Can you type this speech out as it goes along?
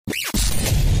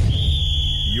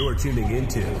You're tuning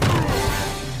into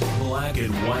Black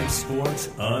and White Sports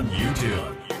on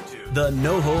YouTube. The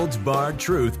no-holds-barred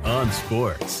truth on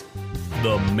sports.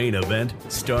 The main event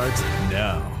starts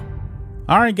now.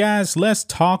 All right, guys, let's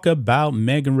talk about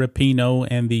Megan Rapinoe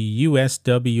and the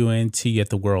USWNT at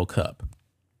the World Cup.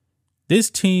 This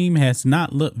team has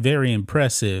not looked very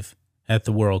impressive at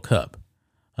the World Cup.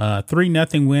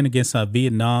 3-0 win against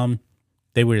Vietnam.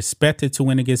 They were expected to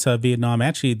win against Vietnam.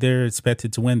 Actually, they're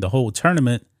expected to win the whole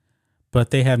tournament, but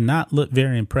they have not looked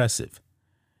very impressive.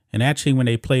 And actually, when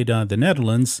they played the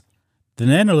Netherlands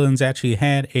actually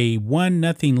had a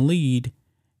 1-0 lead,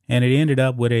 and it ended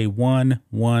up with a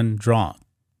 1-1 draw.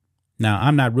 Now,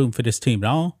 I'm not rooting for this team at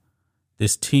all.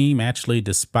 This team actually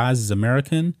despises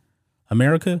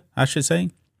America, I should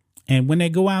say. And when they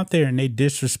go out there and they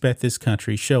disrespect this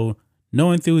country, show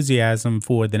no enthusiasm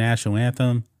for the national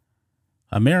anthem,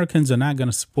 Americans are not going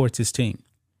to support this team.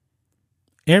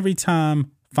 Every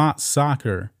time Fox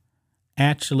Soccer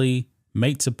actually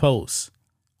makes a post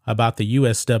about the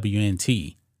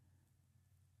USWNT,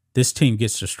 this team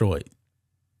gets destroyed.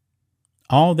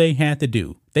 All they had to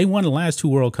do, they won the last 2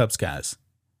 World Cups, guys.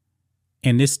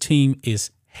 And this team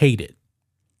is hated.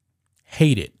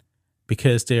 Hated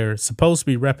because they're supposed to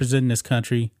be representing this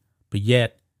country, but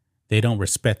yet they don't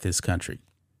respect this country.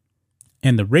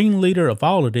 And the ringleader of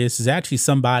all of this is actually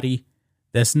somebody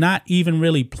that's not even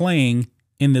really playing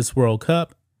in this World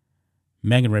Cup,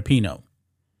 Megan Rapinoe.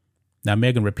 Now,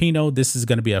 Megan Rapinoe, this is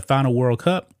going to be her final World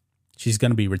Cup. She's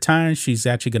going to be retiring. She's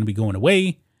actually going to be going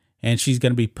away. And she's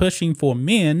going to be pushing for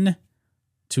men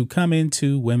to come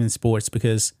into women's sports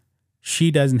because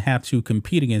she doesn't have to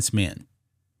compete against men.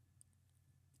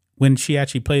 When she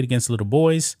actually played against little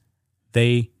boys,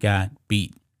 they got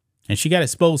beat. And she got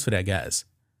exposed for that, guys.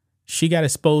 She got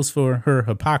exposed for her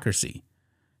hypocrisy.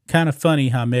 Kind of funny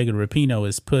how Megan Rapinoe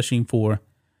is pushing for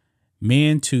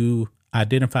men to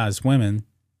identify as women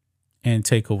and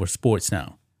take over sports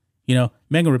now. You know,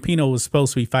 Megan Rapinoe was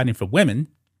supposed to be fighting for women,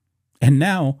 and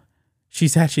now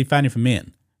she's actually fighting for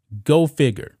men. Go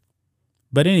figure.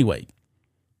 But anyway,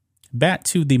 back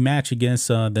to the match against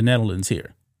the Netherlands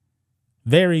here.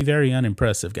 Very, very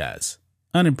unimpressive, guys.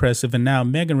 Unimpressive. And now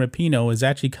Megan Rapinoe has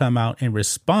actually come out and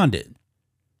responded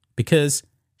because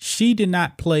she did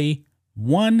not play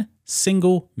 1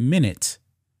 single minute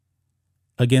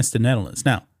against the Netherlands.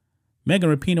 Now,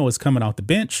 Megan Rapinoe is coming off the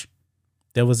bench.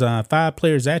 There was 5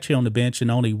 players actually on the bench,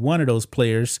 and only one of those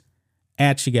players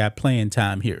actually got playing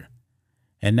time here.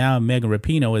 And now Megan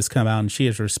Rapinoe has come out and she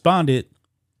has responded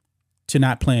to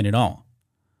not playing at all.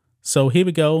 So here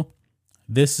we go.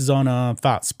 This is on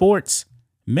Fox Sports.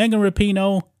 Megan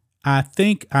Rapinoe, I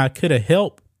think I could have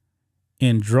helped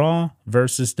in draw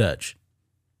versus Dutch.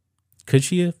 Could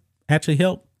she have actually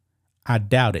helped? I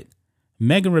doubt it.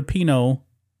 Megan Rapinoe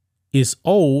is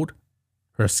old.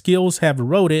 Her skills have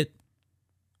eroded.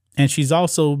 And she's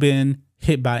also been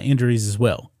hit by injuries as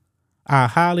well. I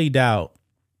highly doubt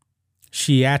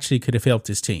she actually could have helped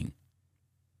this team.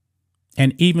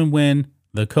 And even when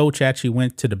the coach actually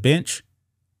went to the bench,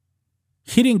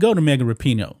 he didn't go to Megan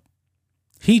Rapinoe.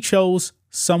 He chose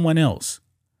someone else.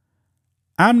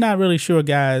 I'm not really sure,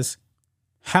 guys,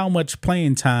 how much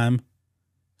playing time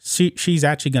she's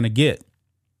actually going to get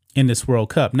in this World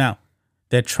Cup. Now,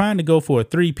 they're trying to go for a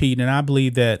 3-peat, and I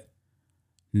believe that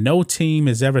no team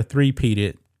has ever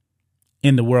 3-peated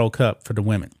in the World Cup for the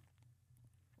women.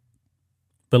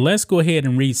 But let's go ahead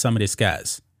and read some of this,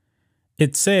 guys.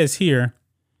 It says here,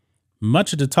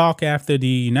 much of the talk after the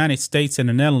United States and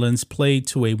the Netherlands played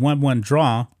to a 1-1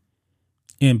 draw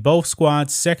in both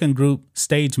squads' second group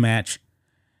stage match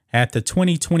at the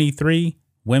 2023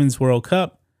 Women's World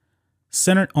Cup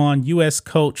centered on U.S.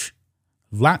 coach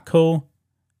Vlatko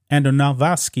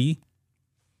Andonovsky,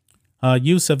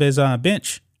 use of his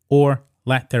bench or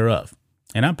lack thereof.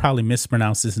 And I probably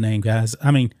mispronounced his name, guys.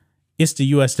 I mean, it's the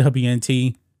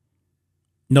USWNT.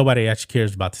 Nobody actually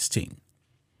cares about this team.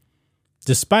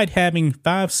 Despite having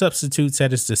 5 substitutes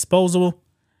at his disposal,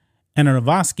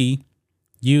 Andonovsky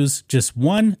used just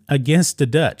 1 against the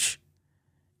Dutch.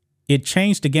 It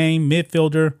changed the game.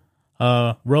 Midfielder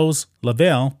Rose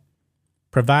Lavelle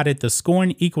provided the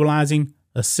scoring equalizing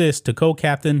assist to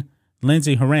co-captain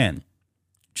Lindsey Horan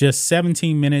just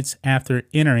 17 minutes after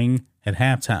entering at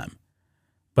halftime.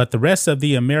 But the rest of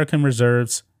the American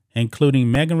reserves,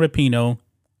 including Megan Rapinoe,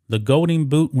 the Golden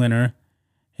Boot winner,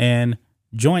 and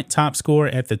joint top scorer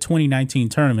at the 2019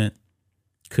 tournament,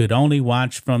 could only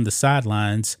watch from the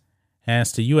sidelines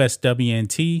as the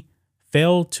USWNT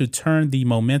failed to turn the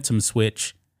momentum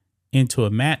switch into a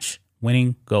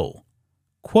match-winning goal.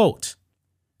 Quote,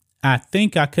 I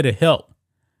think I could have helped,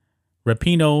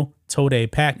 Rapinoe told a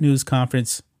packed news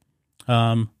conference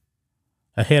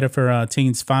ahead of her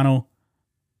team's final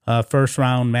first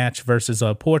round match versus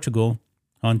Portugal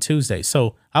on Tuesday.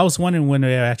 So I was wondering when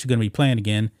they're actually going to be playing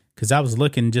again, because I was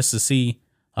looking just to see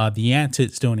the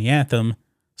antics doing the anthem.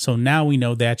 So now we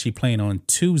know they're actually playing on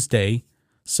Tuesday.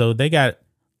 So they got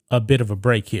a bit of a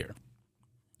break here.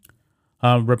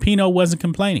 Rapinoe wasn't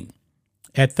complaining.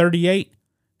 At 38,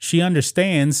 she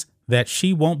understands that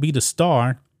she won't be the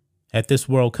star at this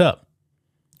World Cup.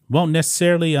 Won't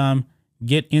necessarily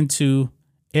get into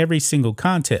every single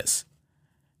contest.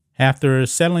 After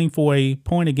settling for a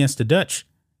point against the Dutch,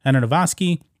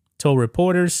 Ananovaski told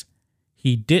reporters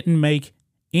he didn't make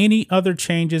any other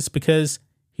changes because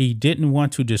he didn't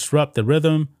want to disrupt the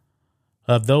rhythm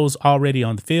of those already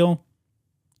on the field,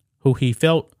 who he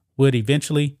felt would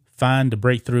eventually find the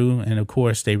breakthrough, and of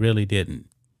course they really didn't.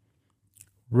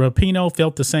 Rapinoe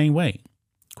felt the same way.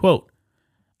 Quote,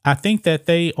 I think that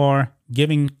they are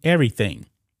giving everything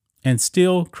and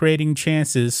still creating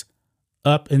chances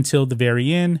up until the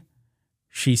very end,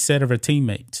 she said of her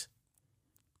teammates.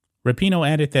 Rapinoe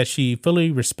added that she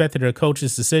fully respected her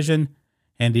coach's decision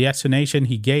and the explanation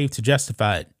he gave to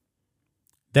justify it.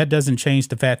 That doesn't change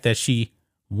the fact that she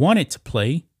wanted to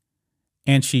play,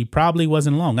 and she probably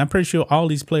wasn't alone. I'm pretty sure all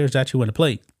these players actually want to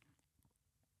play.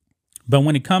 But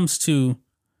when it comes to,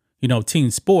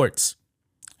 team sports,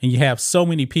 and you have so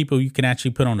many people you can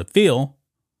actually put on the field,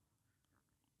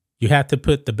 you have to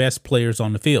put the best players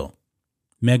on the field.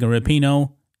 Megan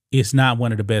Rapinoe is not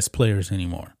one of the best players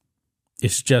anymore.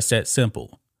 It's just that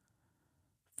simple.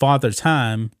 Father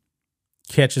Time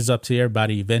catches up to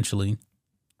everybody eventually.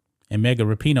 And Megan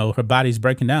Rapinoe, her body's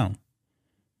breaking down.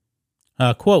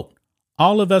 Quote,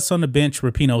 all of us on the bench,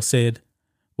 Rapinoe said,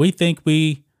 we think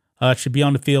we should be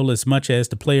on the field as much as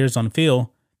the players on the field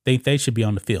think they should be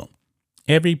on the field.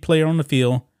 Every player on the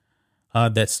field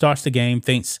that starts the game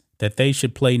thinks that they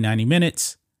should play 90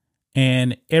 minutes.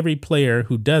 And every player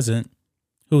who doesn't,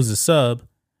 who's a sub,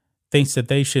 thinks that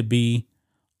they should be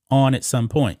on at some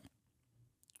point.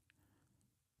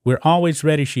 We're always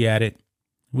ready, she added.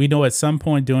 We know at some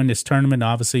point during this tournament,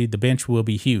 obviously, the bench will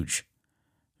be huge.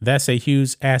 That's a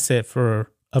huge asset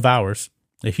of ours,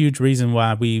 a huge reason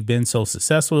why we've been so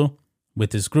successful with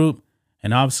this group,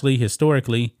 and obviously,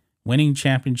 historically, winning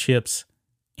championships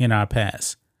in our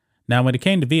past. Now, when it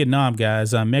came to Vietnam,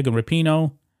 guys, Megan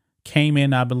Rapinoe came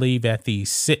in, I believe, at the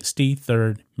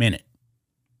 63rd minute.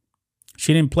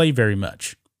 She didn't play very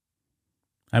much.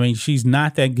 I mean, she's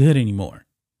not that good anymore.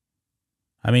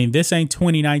 I mean, this ain't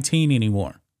 2019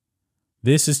 anymore.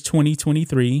 This is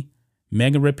 2023.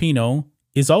 Megan Rapinoe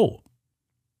is old.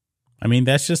 I mean,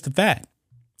 that's just a fact.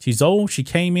 She's old. She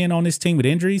came in on this team with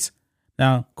injuries.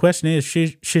 Now, question is,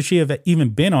 should she have even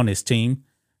been on this team?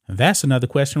 That's another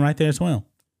question right there as well.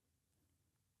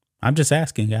 I'm just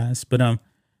asking, guys. But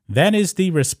that is the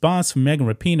response from Megan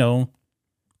Rapinoe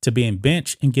to being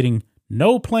benched and getting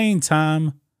no playing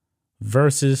time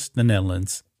versus the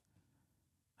Netherlands.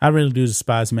 I really do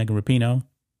despise Megan Rapinoe.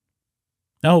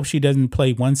 I hope she doesn't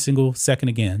play one single second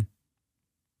again.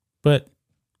 But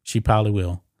she probably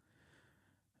will.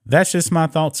 That's just my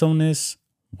thoughts on this.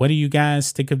 What do you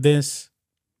guys think of this?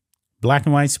 Black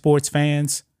and white sports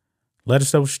fans, let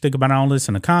us know what you think about all this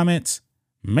in the comments.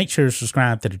 Make sure to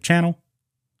subscribe to the channel.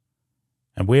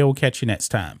 And we'll catch you next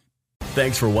time.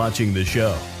 Thanks for watching the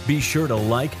show. Be sure to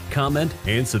like, comment,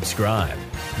 and subscribe.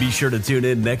 Be sure to tune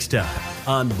in next time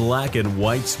on Black and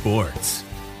White Sports.